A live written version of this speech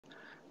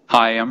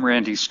Hi, I'm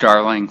Randall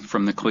Starling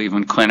from the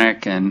Cleveland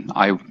Clinic, and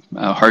I'm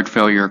a heart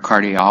failure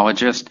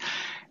cardiologist.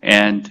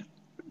 And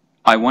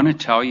I want to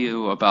tell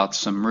you about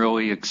some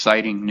really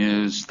exciting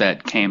news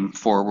that came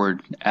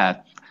forward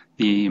at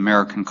the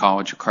American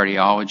College of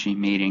Cardiology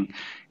meeting.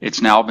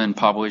 It's now been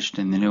published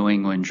in the New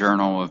England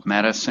Journal of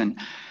Medicine,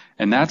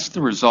 and that's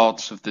the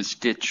results of the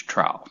STICH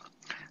trial.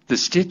 The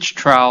STICH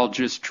trial,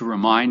 just to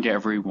remind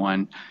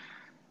everyone,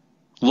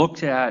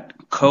 looked at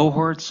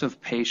cohorts of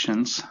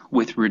patients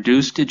with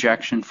reduced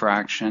ejection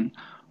fraction,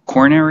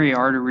 coronary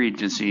artery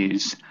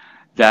disease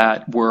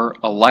that were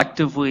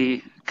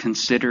electively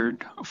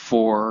considered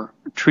for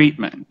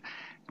treatment.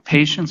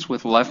 Patients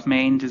with left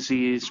main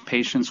disease,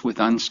 patients with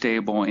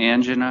unstable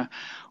angina,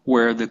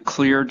 where the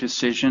clear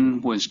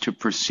decision was to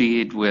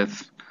proceed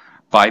with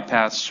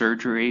bypass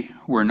surgery,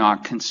 were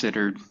not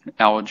considered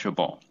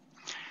eligible.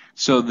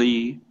 So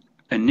the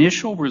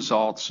initial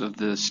results of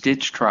the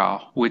STICH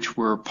trial, which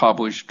were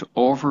published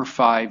over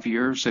 5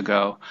 years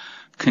ago,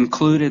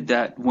 concluded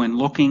that when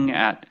looking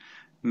at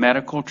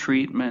medical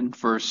treatment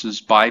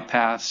versus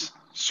bypass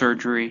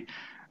surgery,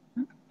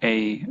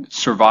 a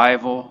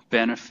survival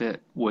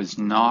benefit was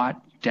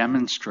not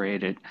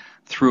demonstrated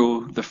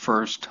through the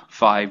first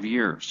 5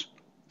 years.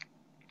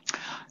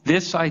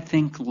 This, I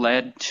think,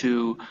 led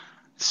to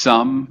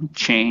some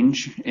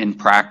change in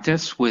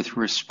practice with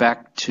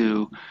respect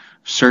to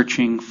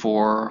searching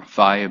for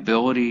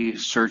viability,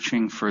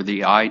 searching for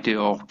the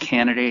ideal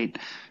candidate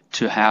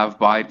to have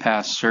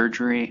bypass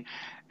surgery,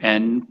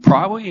 and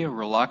probably a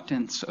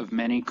reluctance of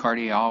many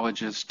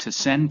cardiologists to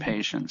send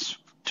patients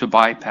to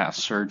bypass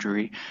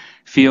surgery,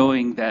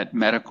 feeling that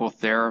medical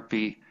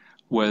therapy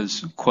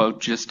was,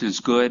 quote, just as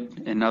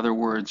good. In other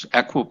words,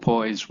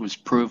 equipoise was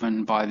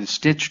proven by the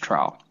STICH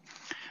trial.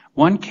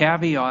 One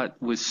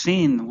caveat was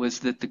seen was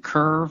that the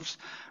curves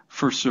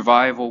for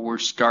survival were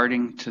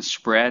starting to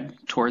spread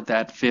toward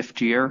that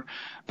 5th year,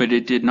 but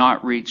it did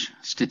not reach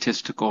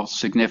statistical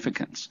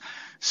significance.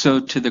 So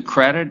to the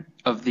credit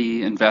of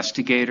the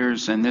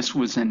investigators, and this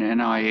was an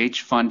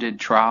NIH-funded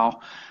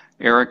trial,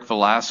 Eric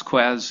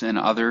Velasquez and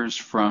others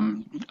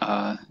from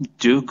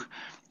Duke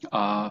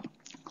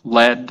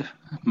led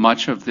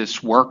much of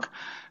this work,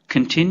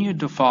 continued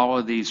to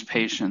follow these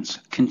patients,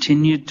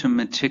 continued to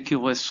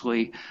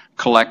meticulously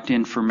collect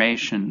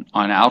information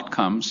on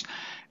outcomes,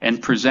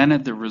 and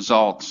presented the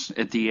results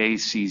at the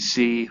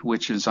ACC,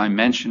 which, as I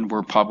mentioned,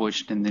 were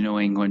published in the New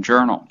England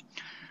Journal.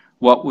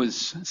 What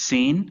was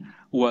seen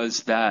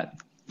was that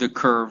the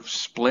curve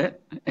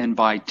split, and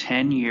by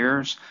 10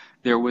 years,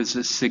 there was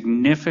a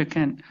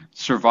significant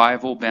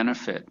survival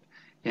benefit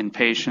in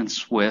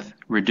patients with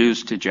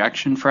reduced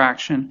ejection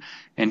fraction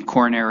and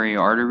coronary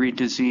artery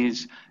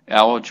disease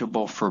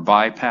eligible for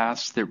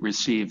bypass that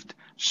received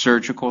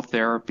surgical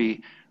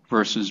therapy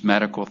versus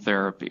medical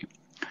therapy.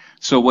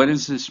 So what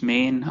does this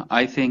mean?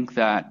 I think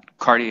that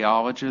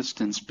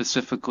cardiologists, and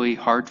specifically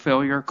heart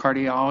failure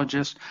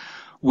cardiologists,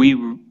 we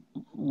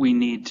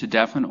need to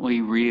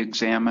definitely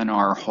re-examine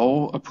our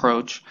whole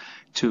approach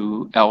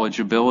to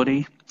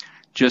eligibility.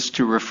 Just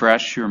to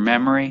refresh your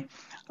memory,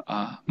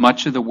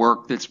 much of the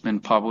work that's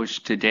been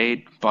published to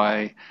date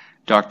by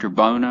Dr.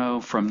 Bono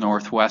from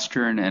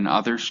Northwestern and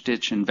other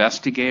STICH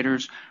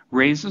investigators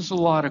raises a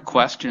lot of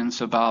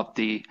questions about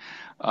the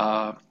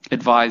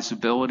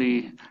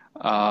advisability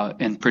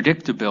and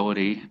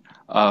predictability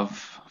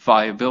of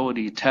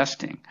viability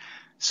testing.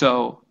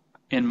 So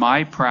in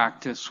my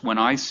practice, when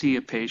I see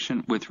a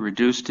patient with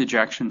reduced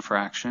ejection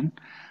fraction,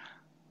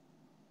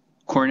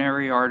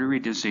 coronary artery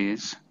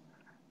disease,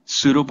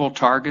 suitable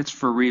targets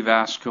for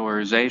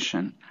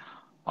revascularization,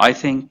 I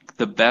think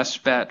the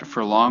best bet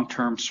for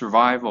long-term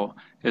survival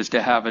is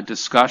to have a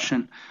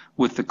discussion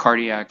with the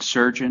cardiac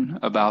surgeon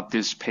about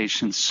this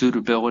patient's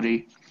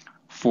suitability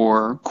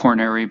for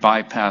coronary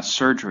bypass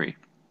surgery.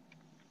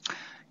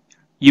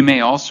 You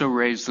may also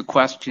raise the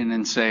question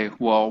and say,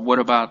 well, what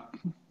about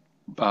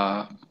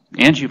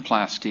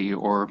angioplasty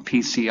or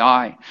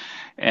PCI?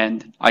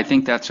 And I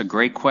think that's a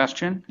great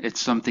question. It's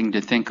something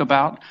to think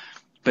about,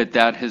 but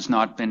that has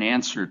not been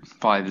answered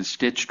by the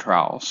STICH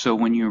trial. So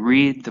when you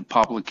read the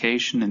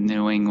publication in the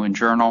New England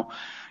Journal,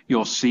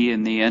 you'll see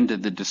in the end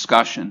of the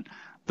discussion,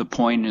 the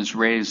point is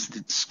raised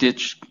that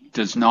STICH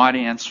does not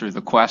answer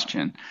the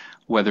question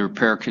whether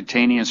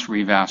percutaneous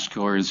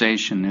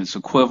revascularization is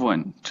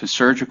equivalent to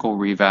surgical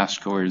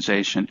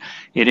revascularization.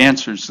 It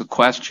answers the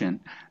question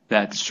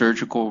that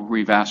surgical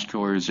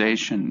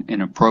revascularization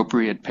in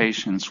appropriate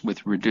patients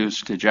with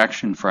reduced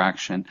ejection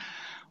fraction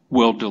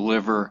will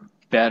deliver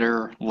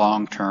better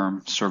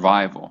long-term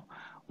survival.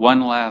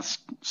 One last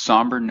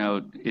somber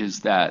note is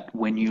that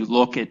when you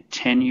look at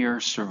 10-year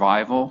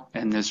survival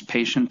in this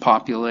patient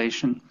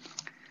population,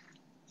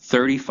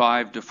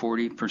 35 to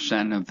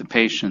 40% of the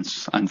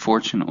patients,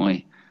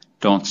 unfortunately,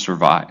 don't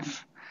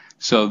survive.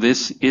 So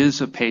this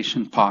is a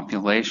patient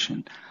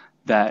population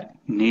that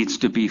needs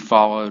to be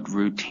followed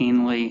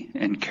routinely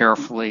and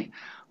carefully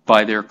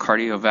by their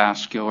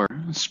cardiovascular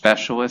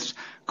specialists,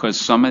 because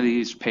some of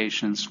these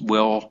patients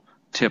will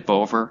tip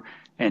over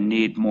and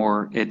need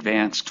more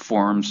advanced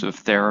forms of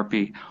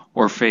therapy,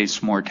 or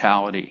face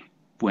mortality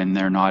when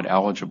they're not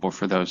eligible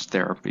for those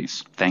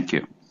therapies. Thank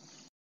you.